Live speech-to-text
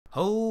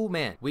Oh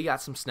man, we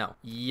got some snow.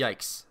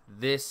 Yikes.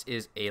 This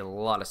is a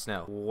lot of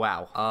snow.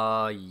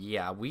 Wow.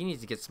 Yeah, we need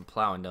to get some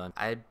plowing done.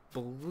 I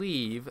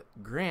believe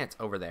Grant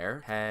over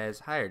there has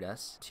hired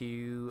us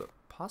to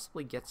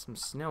possibly get some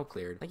snow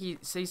cleared. Like he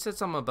said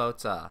something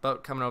about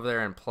coming over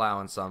there and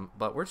plowing some,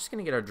 but we're just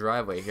gonna get our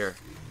driveway here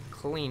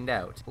cleaned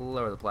out.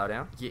 Lower the plow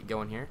down, get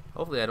going here.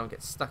 Hopefully I don't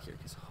get stuck here,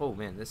 because oh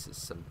man, this is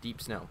some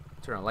deep snow.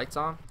 Turn our lights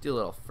on, do a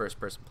little first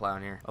person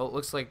plowing here. Oh,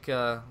 looks like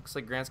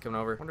Grant's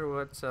coming over. Wonder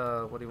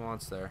what he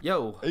wants there.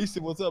 Yo, Hey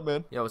Steve, what's up,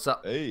 man? Yo, what's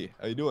up? Hey,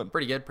 how you doing?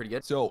 Pretty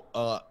good. So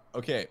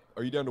okay,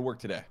 are you down to work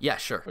today? Yeah,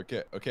 sure.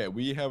 Okay,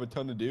 we have a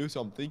ton to do,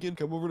 so I'm thinking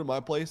come over to my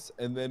place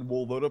and then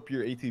we'll load up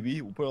your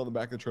ATV, we'll put it on the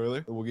back of the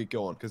trailer and we'll get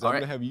going, because I'm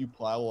gonna have you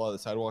plow a lot of the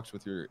sidewalks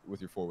with your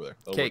four-wheeler.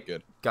 That'll look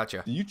good.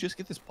 Gotcha. Did you just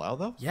get this plow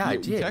though? Yeah, I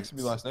did. You texted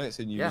me last night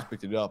saying you just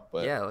picked it up,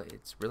 but yeah,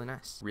 it's really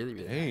nice.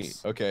 Really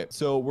nice. Okay,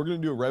 so we're gonna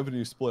do a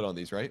revenue split on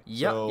these, right?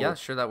 Yeah,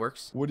 sure, that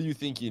works. What are you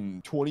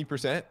thinking?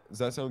 20%? Does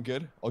that sound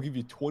good? I'll give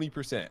you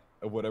 20%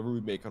 of whatever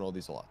we make on all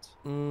these lots.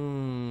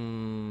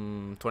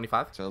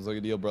 25. Sounds like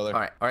a deal, brother. All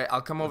right,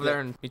 I'll come over there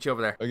and meet you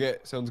over there. Okay,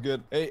 sounds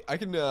good. Hey, I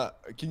can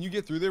you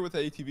get through there with the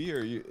ATV,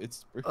 or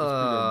it's pretty deep?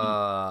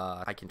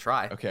 I can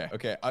try. Okay.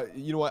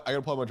 You know what? I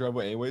gotta plow my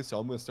driveway anyway, so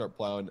I'm gonna start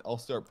plowing. I'll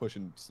start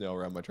pushing snow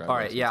around my driveway. All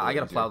right, yeah, I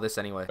gotta plow this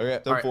anyway. Okay,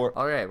 time for it.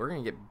 All right, we're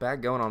gonna get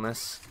back going on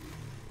this.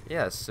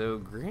 Yeah, so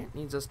Grant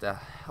needs us to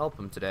help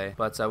him today,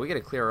 but we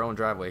gotta clear our own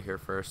driveway here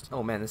first.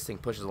 Oh man, this thing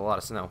pushes a lot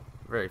of snow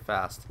very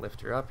fast. Lift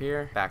her up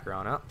here, back her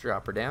on up,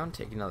 drop her down,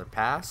 take another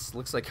pass.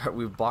 Looks like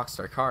we've boxed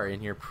our car in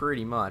here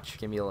pretty much.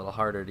 Can be a little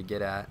harder to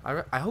get at.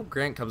 I hope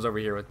Grant comes over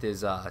here with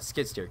his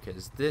skid steer,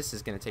 because this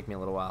is gonna take me a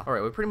little while. All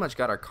right, we pretty much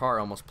got our car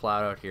almost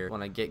plowed out here.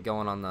 When I get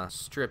going on the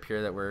strip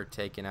here that we're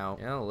taking out,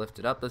 you know, lift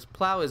it up. This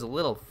plow is a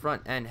little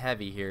front end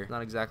heavy here.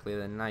 Not exactly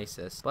the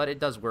nicest, but it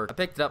does work. I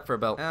picked it up for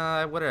about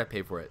what did I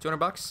pay for it? 200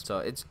 bucks. So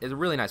it's a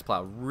really nice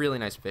plow, really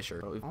nice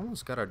fisher. But we've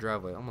almost got our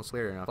driveway almost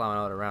cleared enough, plowing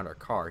out around our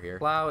car here.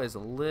 Plow is a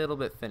little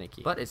bit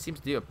finicky, but it seems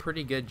to do a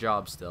pretty good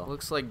job still.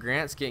 Looks like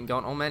Grant's getting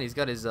going. Oh man, he's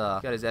got his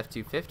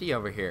F250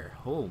 over here.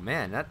 Oh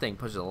man, that thing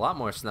pushes a lot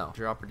more snow.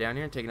 Drop her down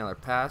here and take another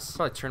pass.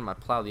 Probably turn my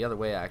plow the other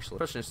way actually.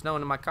 Pushing snow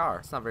into my car.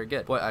 It's not very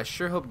good. Boy, I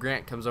sure hope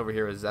Grant comes over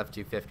here with his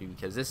F250,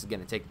 because this is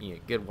gonna take me a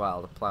good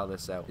while to plow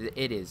this out.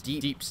 It is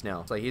deep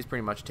snow. So he's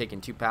pretty much taking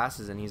 2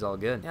 passes and he's all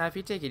good. Yeah, if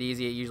you take it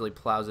easy, it usually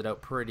plows it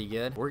out pretty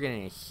good. We're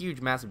getting a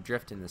huge massive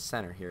drift in the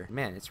center here.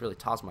 Man, it's really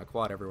tossed my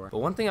quad everywhere. But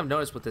one thing I've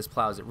noticed with this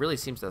plow is it really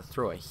seems to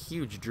throw a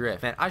huge drift.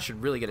 Man, I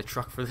should really get a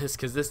truck for this,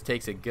 because this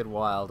takes a good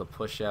while to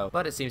push out,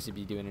 but it seems to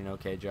be doing an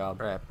okay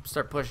job. All right,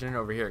 start pushing it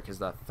over here, because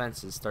the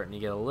fence is starting to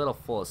get a little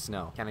full of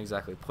snow. Can't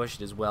exactly push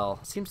it as well.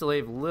 It seems to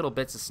leave little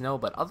bits of snow,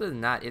 but other than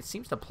that, it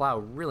seems to plow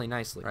really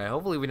nicely. All right,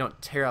 hopefully we don't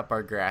tear up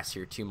our grass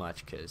here too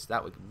much, because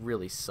that would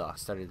really suck.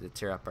 Started to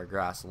tear up our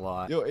grass a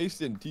lot. Yo,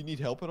 Aston, do you need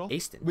help at all?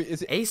 Aston. Wait,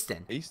 is it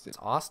Aston? Aston. It's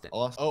Austin.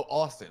 Oh,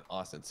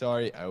 Austin.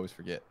 Sorry, I always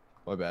forget.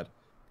 My bad.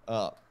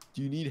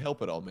 Do you need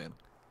help at all, man?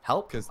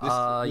 Help? Because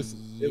yeah.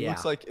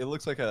 it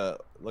looks like a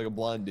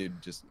blind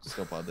dude just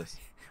jumped on this.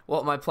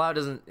 Well, my plow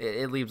doesn't.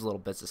 It leaves little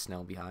bits of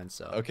snow behind.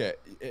 So. Okay.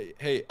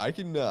 Hey, I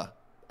can get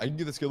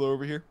the skiller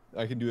over here.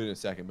 I can do it in a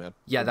second, man.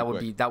 Yeah, that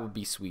would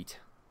be sweet.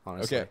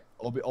 Honestly. Okay.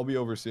 I'll be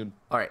over soon.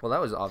 All right. Well,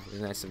 that was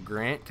obviously nice of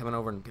Grant coming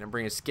over and gonna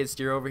bring a skid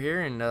steer over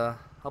here and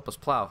help us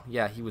plow.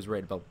 Yeah, he was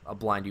right about a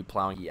blind dude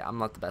plowing. Yeah, I'm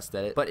not the best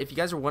at it. But if you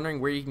guys are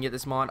wondering where you can get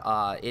this mod,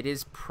 it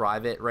is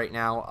private right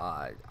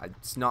now.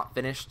 It's not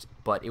finished,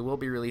 but it will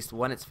be released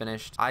when it's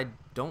finished. I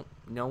don't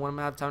know when I'm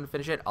gonna have time to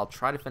finish it. I'll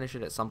try to finish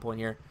it at some point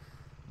here.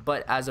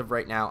 But as of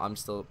right now, I'm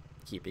still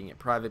keeping it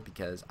private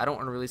because I don't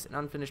want to release an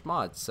unfinished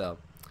mod. So,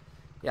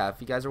 yeah, if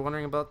you guys are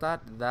wondering about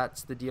that,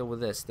 that's the deal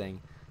with this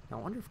thing. Now,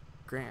 I wonder if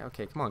Grant...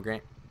 Okay, come on,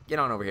 Grant. Get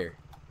on over here.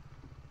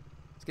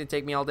 It's going to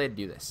take me all day to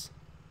do this.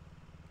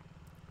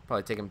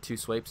 Probably take him 2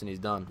 swipes and he's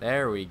done.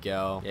 There we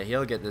go. Yeah,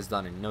 he'll get this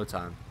done in no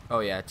time. Oh,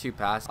 yeah, 2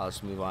 passes. I'll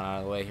just move on out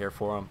of the way here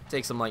for him.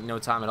 Takes him, like, no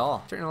time at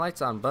all. Turn the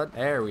lights on, bud.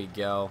 There we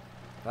go.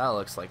 That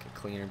looks like a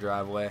cleaner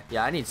driveway.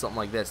 Yeah, I need something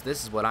like this.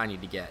 This is what I need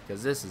to get,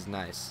 because this is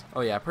nice.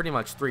 Oh yeah, pretty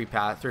much 3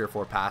 or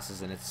 4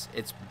 passes, and it's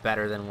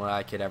better than what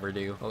I could ever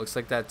do. Well, looks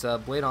like that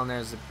blade on there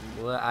is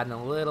adding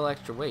a little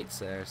extra weights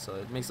there, so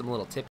it makes them a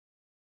little tippy.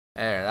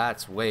 There,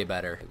 that's way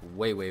better.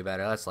 Like, way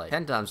better. That's like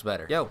 10 times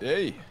better. Yo.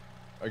 Hey,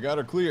 I got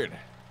her cleared.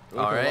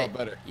 All right. A lot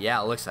better.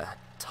 Yeah, it looks a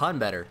ton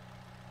better.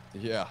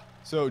 Yeah.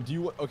 So do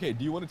you want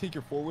to take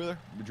your 4-wheeler?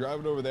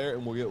 Drive it over there,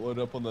 and we'll get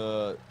loaded up on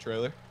the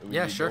trailer.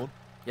 Yeah, sure. Going?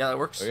 Yeah, that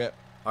works. Okay.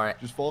 All right.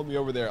 Just follow me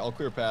over there. I'll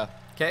clear a path.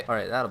 Okay. All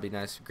right, that'll be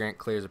nice. Grant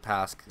clears a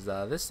pass, because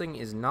this thing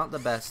is not the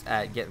best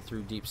at getting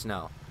through deep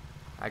snow.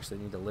 I actually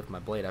need to lift my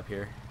blade up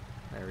here.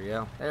 There we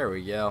go. There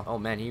we go. Oh,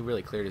 man, he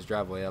really cleared his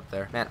driveway up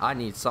there. Man, I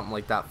need something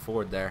like that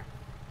forward there,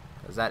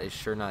 because that is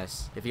sure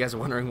nice. If you guys are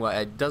wondering why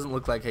it doesn't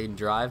look like I can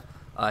drive,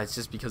 it's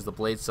just because the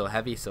blade's so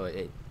heavy, so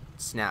it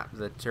snaps.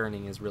 The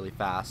turning is really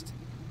fast,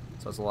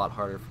 so it's a lot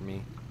harder for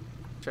me.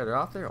 Shut her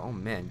off there. Oh,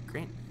 man,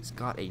 Grant has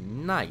got a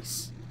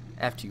nice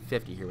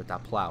F250 here with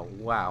that plow.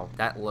 Wow,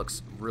 that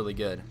looks really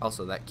good.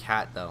 Also, that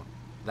cat though,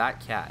 that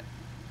cat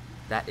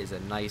That is a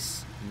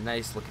nice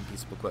looking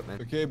piece of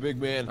equipment. Okay,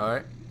 big man. All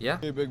right. Yeah.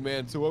 Okay, big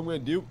man. So what I'm gonna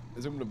do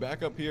is I'm gonna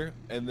back up here,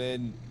 and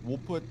then we'll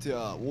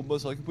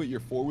most likely put your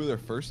 4-wheeler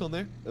first on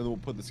there, and then we'll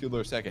put the skid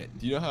loader second.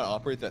 Do you know how to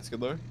operate that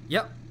skid loader?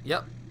 Yep.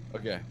 Yep.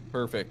 Okay,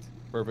 perfect.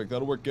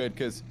 That'll work good,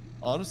 because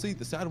honestly,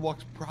 the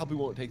sidewalks probably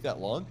won't take that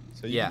long.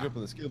 So you can jump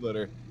on the skid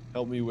loader,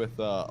 help me with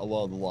a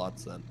lot of the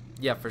lots then.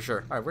 Yeah, for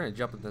sure. All right, we're gonna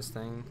jump in this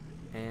thing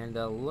and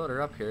load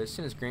her up here. As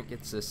soon as Grant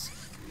gets this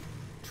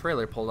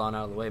trailer pulled on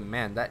out of the way,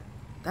 man, that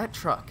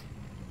truck,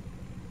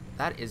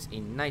 that is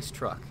a nice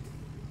truck,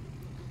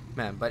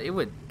 man. But it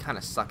would kind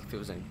of suck if it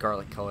was in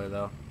garlic color,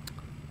 though.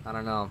 I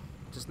don't know,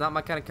 just not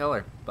my kind of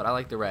color. But I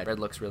like the red. Red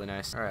looks really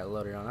nice. All right,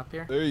 load her on up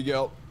here. There you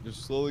go.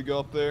 Just slowly go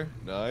up there.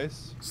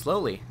 Nice.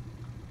 Slowly.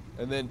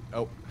 And then,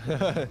 oh, you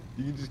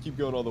can just keep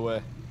going all the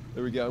way.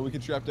 There we go. We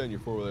can strap down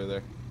your 4-wheeler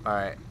there. All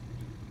right.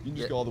 You can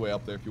just go all the way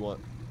up there if you want.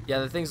 Yeah,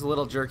 the thing's a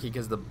little jerky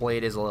because the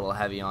blade is a little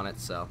heavy on it,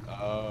 so.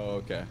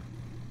 Oh, okay.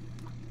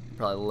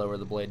 Probably lower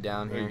the blade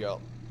down here. There you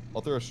go.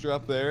 I'll throw a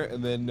strap there,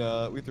 and then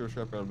we throw a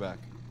strap around back.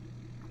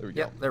 There we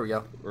go. Yep, there we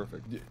go.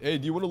 Perfect. Hey,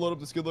 do you want to load up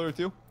the skid loader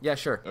too? Yeah,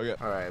 sure. Okay.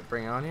 All right,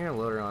 bring it on here,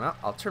 load her on up.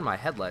 I'll turn my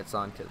headlights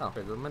on,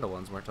 because the middle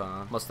ones weren't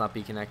on. Must not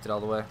be connected all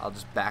the way. I'll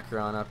just back her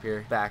on up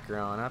here. Back her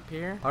on up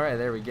here. All right,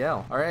 there we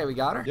go. All right, we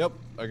got her? Yep.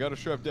 I got her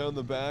strapped down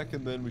the back,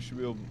 and then we should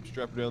be able to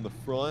strap her down the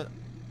front.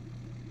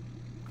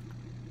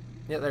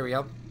 Yeah, there we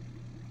go.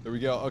 There we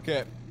go.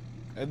 Okay.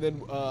 And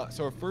then,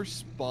 so our first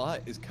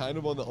spot is kind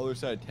of on the other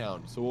side of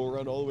town. So we'll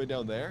run all the way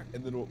down there,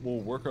 and then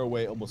we'll work our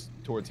way almost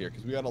towards here,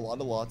 because we got a lot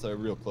of lots that are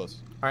real close.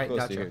 All right, close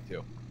gotcha. to here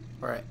too.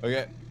 All right.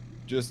 Okay.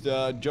 Just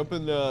jump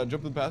in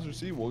the passenger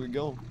seat. We'll get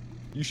going.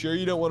 You sure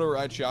you don't want to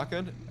ride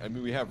shotgun? I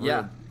mean, we have room.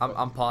 Yeah,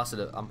 I'm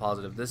positive. I'm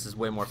positive. This is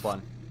way more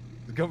fun.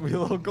 It's gonna be a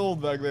little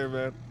cold back there,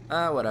 man.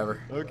 Whatever.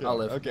 Okay. I'll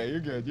live. Okay, you're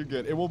good. You're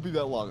good. It won't be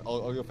that long.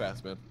 I'll go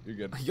fast, man. You're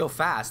good. Go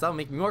fast. That'll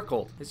make me more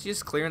cold. It's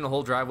just clearing the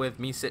whole driveway with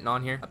me sitting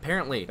on here.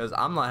 Apparently, because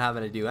I'm not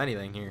having to do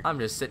anything here. I'm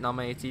just sitting on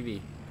my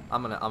ATV.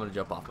 I'm gonna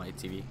jump off my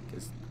ATV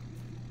because.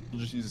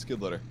 We'll just use a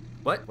skid loader.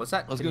 What? What's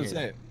that? I was gonna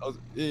say. I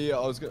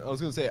was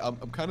gonna say. I'm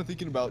kind of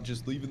thinking about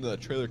just leaving the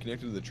trailer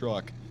connected to the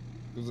truck,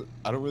 because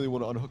I don't really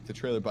want to unhook the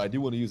trailer, but I do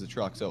want to use the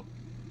truck. So,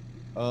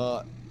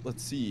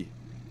 let's see.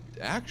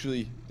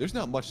 Actually, there's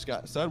not much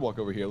sidewalk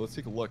over here. Let's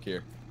take a look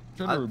here. I'm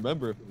trying to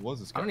remember if it was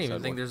a sidewalk. I don't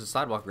even think there's a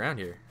sidewalk around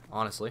here,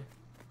 honestly.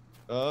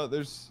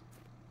 There's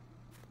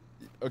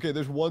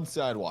one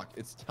sidewalk.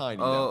 It's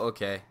tiny. Oh,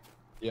 okay.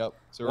 Yep.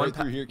 So right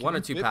through here. One or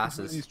two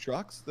passes. These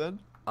trucks then?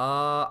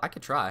 I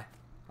could try.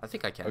 I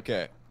think I can.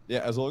 Okay. Yeah,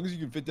 as long as you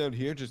can fit down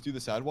here, just do the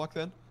sidewalk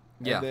then.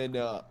 Yeah. And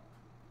then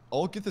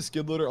I'll get the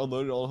skid loader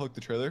unloaded. I'll hook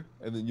the trailer,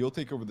 and then you'll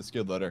take over the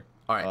skid loader.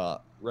 All right.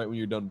 Right when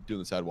you're done doing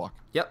the sidewalk.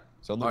 Yep.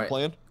 Sound like a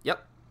plan?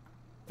 Yep.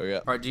 Okay.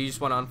 All right. Do you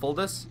just want to unfold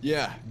this?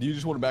 Yeah. Do you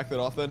just want to back that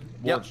off then?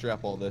 We'll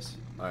unstrap all this.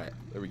 All right.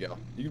 There we go.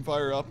 You can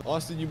fire up.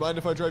 Austin, you mind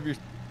if I drive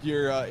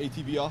your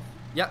ATV off?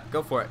 Yep.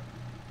 Go for it.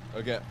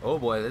 Okay. Oh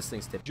boy, this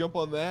thing's tipped. Jump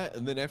on that,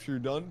 and then after you're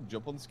done,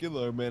 jump on the skid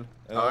loader, man.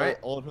 And all right.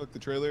 I'll unhook the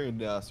trailer and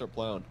start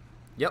plowing.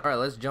 Yep. All right.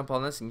 Let's jump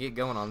on this and get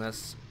going on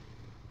this.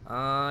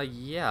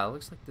 Yeah.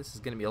 Looks like this is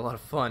gonna be a lot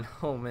of fun.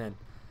 Oh man,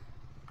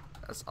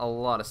 that's a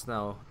lot of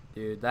snow,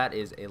 dude. That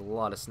is a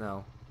lot of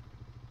snow.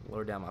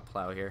 Lower down my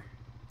plow here.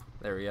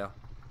 There we go.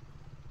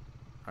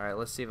 All right.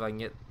 Let's see if I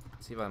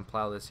can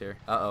plow this here.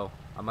 Uh-oh.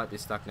 I might be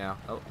stuck now.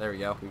 Oh, there we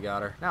go. We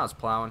got her. Now it's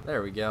plowing.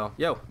 There we go.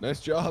 Yo. Nice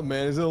job,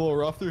 man. Is it a little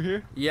rough through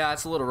here? Yeah,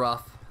 it's a little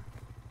rough.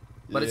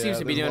 But it seems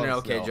to be doing an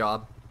okay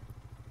job.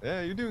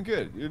 Yeah, you're doing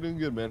good. You're doing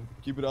good, man.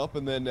 Keep it up.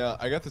 And then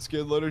I got the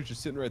skid loader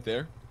just sitting right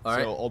there. All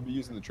right. So I'll be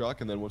using the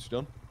truck, and then once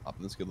you're done, hop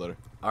in the skid loader.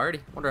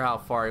 Alrighty. Wonder how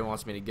far he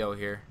wants me to go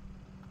here.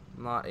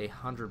 I'm not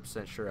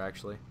 100% sure,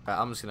 actually.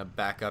 I'm just going to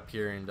back up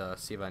here and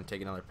see if I can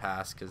take another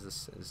pass, because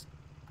this is...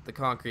 The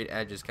concrete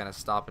edge is kind of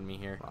stopping me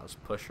here. I'll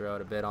just push her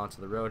out a bit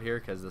onto the road here,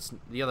 because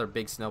the other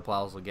big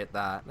snowplows will get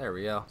that. There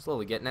we go.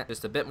 Slowly getting it.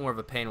 Just a bit more of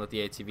a pain with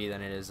the ATV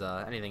than it is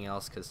anything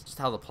else, because just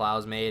how the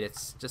plow's made,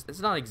 it's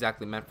not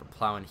exactly meant for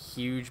plowing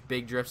huge,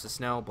 big drifts of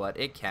snow, but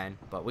it can.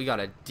 But we got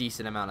a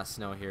decent amount of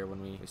snow here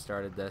when we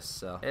started this,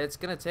 so it's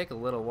going to take a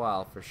little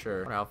while for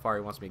sure. I wonder how far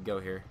he wants me to go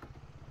here.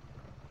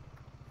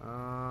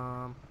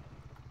 I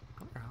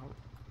wonder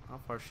how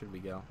far should we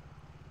go?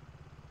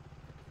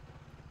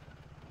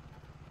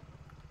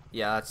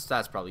 Yeah,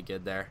 that's probably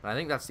good there. I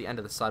think that's the end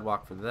of the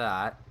sidewalk for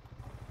that.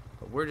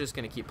 But we're just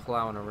going to keep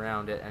plowing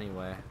around it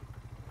anyway.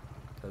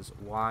 Because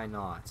why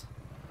not?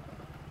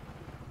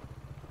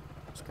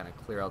 Just kind of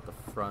clear out the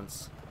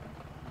fronts.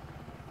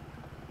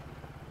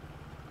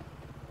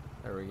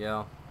 There we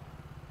go.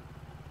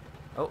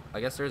 Oh, I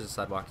guess there is a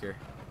sidewalk here.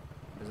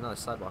 There's another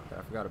sidewalk there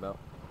I forgot about.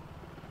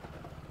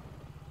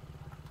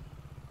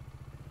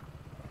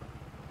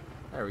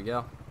 There we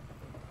go.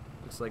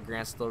 Looks like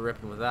Grant's still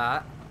ripping with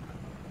that.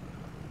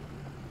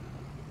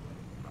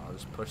 I'll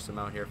just push some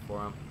out here for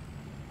him.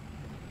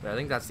 But I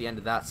think that's the end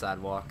of that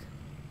sidewalk.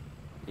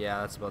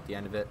 Yeah, that's about the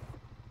end of it.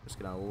 Just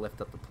gonna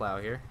lift up the plow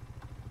here.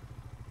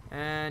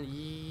 And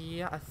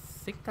yeah, I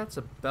think that's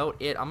about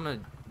it. I'm gonna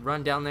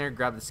run down there,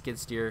 grab the skid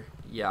steer,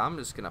 yeah, I'm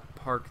just gonna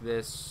park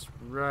this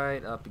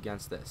right up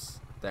against this.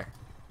 There.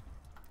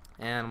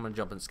 And I'm gonna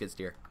jump in the skid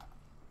steer.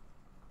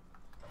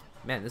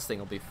 Man, this thing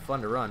will be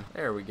fun to run.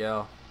 There we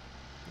go.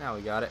 Now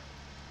we got it.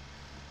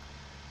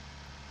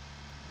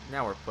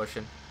 Now we're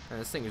pushing. And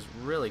this thing is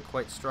really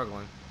quite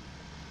struggling.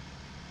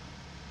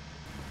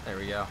 There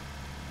we go.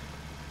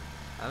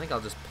 I think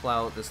I'll just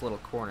plow out this little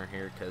corner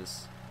here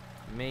because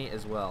may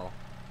as well.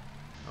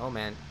 Oh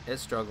man,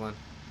 it's struggling.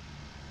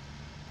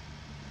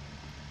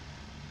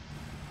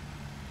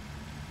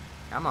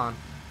 Come on.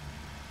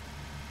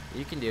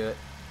 You can do it.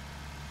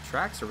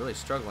 Tracks are really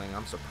struggling.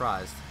 I'm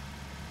surprised.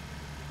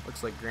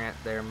 Looks like Grant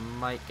there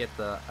might get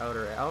the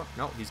outer out.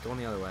 No, he's going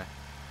the other way.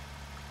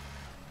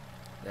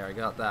 There, I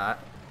got that.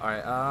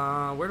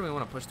 Alright, where do we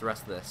want to push the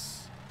rest of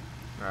this?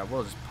 Alright,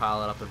 we'll just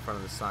pile it up in front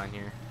of the sign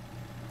here.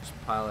 Just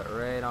pile it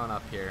right on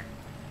up here.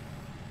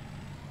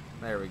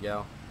 There we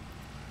go.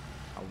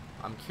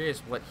 I'm curious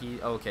what he...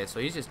 Okay, so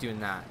he's just doing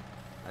that.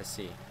 I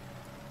see.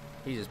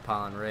 He's just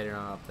piling right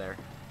on up there.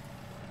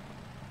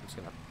 I'm just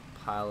gonna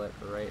pile it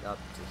right up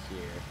to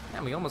here.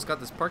 Man, we almost got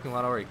this parking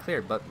lot already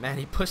cleared, but man,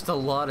 he pushed a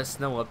lot of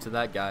snow up to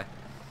that guy.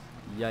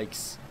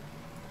 Yikes.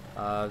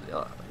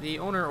 The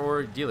owner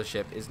or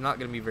dealership is not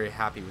going to be very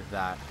happy with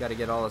that. Got to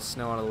get all the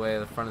snow out of the way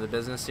of the front of the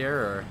business here,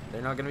 or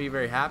they're not going to be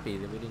very happy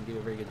that we didn't do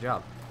a very good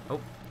job. Oh,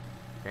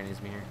 Granny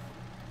needs me here.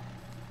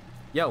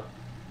 Yo.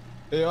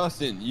 Hey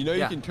Austin, you know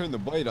Yeah. you can turn the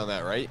blade on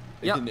that, right?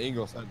 It Yep. can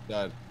angle side to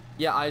side.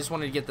 Yeah, I just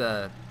wanted to get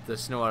the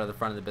snow out of the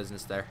front of the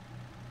business there.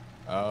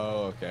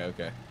 Oh, okay,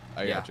 okay.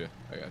 I Yeah.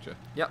 gotcha.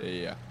 Yep.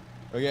 Yeah.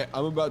 Okay,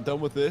 I'm about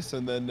done with this,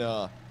 and then,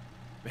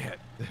 man,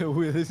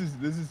 this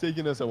is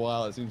taking us a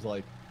while. It seems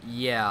like.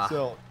 Yeah.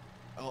 So,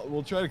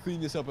 we'll try to clean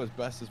this up as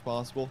best as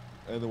possible,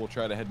 and then we'll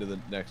try to head to the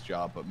next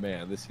job. But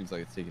man, this seems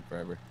like it's taking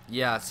forever.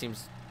 Yeah, it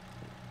seems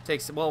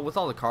well with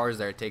all the cars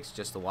there. It takes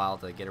just a while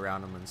to get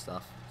around them and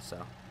stuff.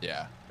 So.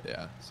 Yeah.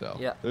 So.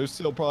 Yeah. There's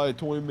still probably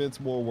 20 minutes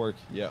more work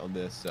yet on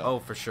this. So. Oh,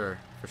 for sure.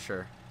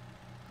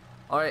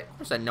 All right, of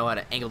course I know how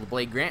to angle the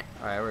blade, Grant.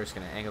 All right, we're just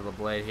gonna angle the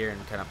blade here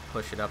and kind of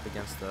push it up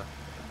against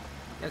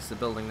the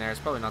building there. It's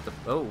probably not the.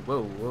 Oh,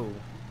 whoa.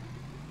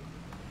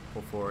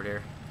 Pull forward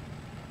here.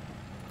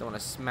 Don't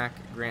want to smack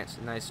Grant's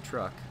nice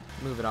truck.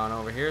 Move it on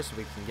over here so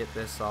we can get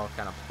this all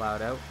kind of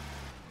plowed out.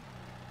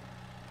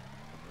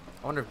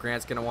 I wonder if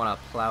Grant's gonna want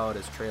to plow out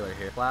his trailer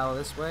here. Plow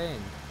this way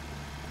and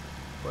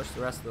push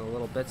the rest of the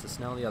little bits of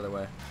snow the other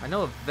way. I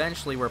know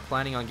eventually we're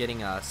planning on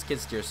getting a skid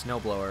steer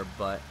snowblower,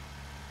 but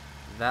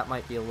that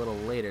might be a little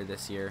later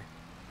this year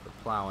for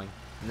plowing.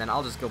 And then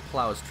I'll just go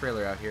plow his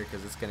trailer out here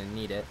because it's going to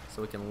need it,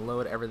 so we can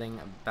load everything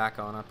back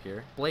on up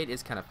here. Blade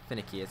is kind of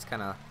finicky. It's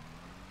kind of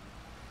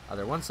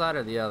either one side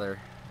or the other.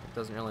 It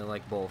doesn't really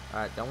like both.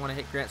 Alright, don't want to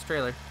hit Grant's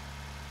trailer.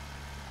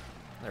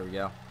 There we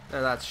go.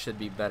 There, that should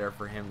be better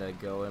for him to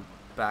go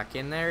back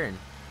in there and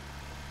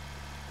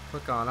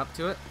hook on up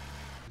to it.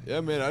 Yeah,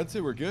 man, I'd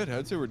say we're good.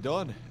 I'd say we're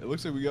done. It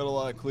looks like we got a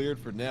lot cleared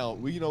for now.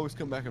 We can always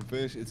come back and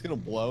finish. It's going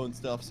to blow and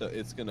stuff, so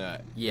it's going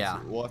to... Yeah.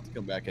 We'll have to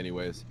come back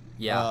anyways.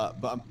 Yeah.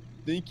 But I'm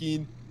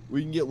thinking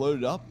we can get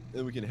loaded up,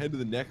 and we can head to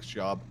the next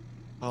job.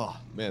 Oh,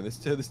 man, this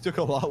took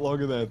a lot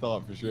longer than I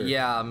thought, for sure.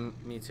 Yeah,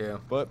 me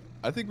too. But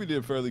I think we did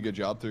a fairly good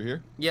job through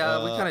here.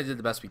 Yeah, we kind of did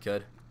the best we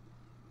could.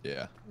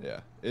 Yeah.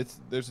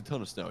 There's a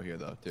ton of snow here,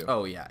 though, too.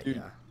 Oh, yeah, Dude,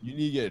 yeah. you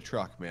need to get a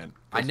truck, man.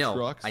 I know,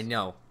 Trucks, I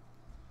know.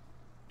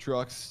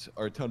 Trucks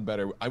are a ton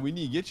better. We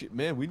need to get you,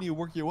 man. We need to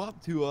work you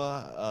up to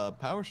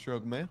Power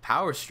Stroke, man.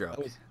 Power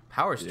stroke.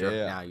 Power stroke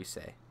Yeah. now, you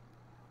say.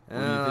 What are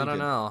you I don't thinking?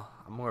 know.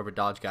 I'm more of a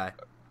Dodge guy.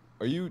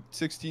 Are you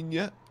 16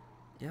 yet?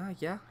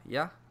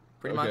 Yeah.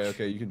 Pretty much.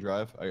 Okay, you can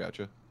drive. I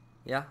gotcha.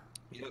 Yeah.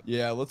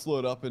 Yeah, let's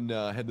load up and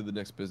head to the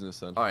next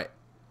business then. All right.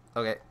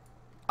 Okay.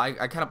 I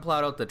kind of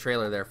plowed out the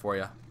trailer there for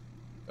you.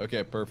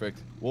 Okay,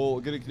 perfect. We'll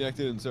get it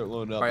connected and start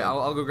loading up. All right, then.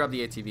 I'll go grab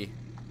the ATV.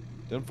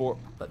 Done for.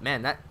 But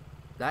man,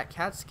 that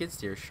cat skid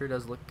steer sure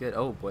does look good.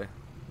 Oh boy,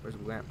 where's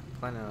Grant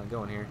planning on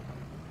going here?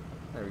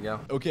 There we go.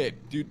 Okay,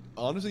 dude.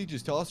 Honestly,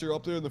 just toss her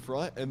up there in the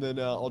front, and then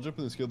I'll jump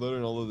in the skid loader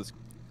and I'll load this.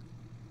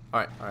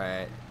 All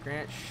right.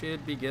 Grant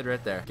should be good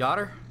right there. Got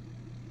her.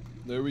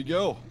 There we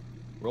go.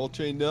 We're all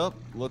chained up.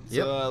 Let's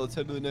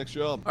head to the next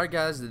job. All right,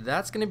 guys,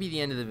 that's gonna be the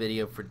end of the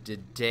video for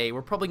today.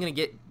 We're probably gonna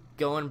get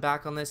going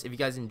back on this if you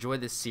guys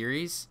enjoyed this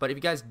series. But if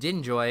you guys did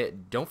enjoy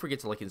it, don't forget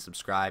to like and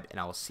subscribe, and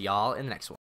I will see y'all in the next one.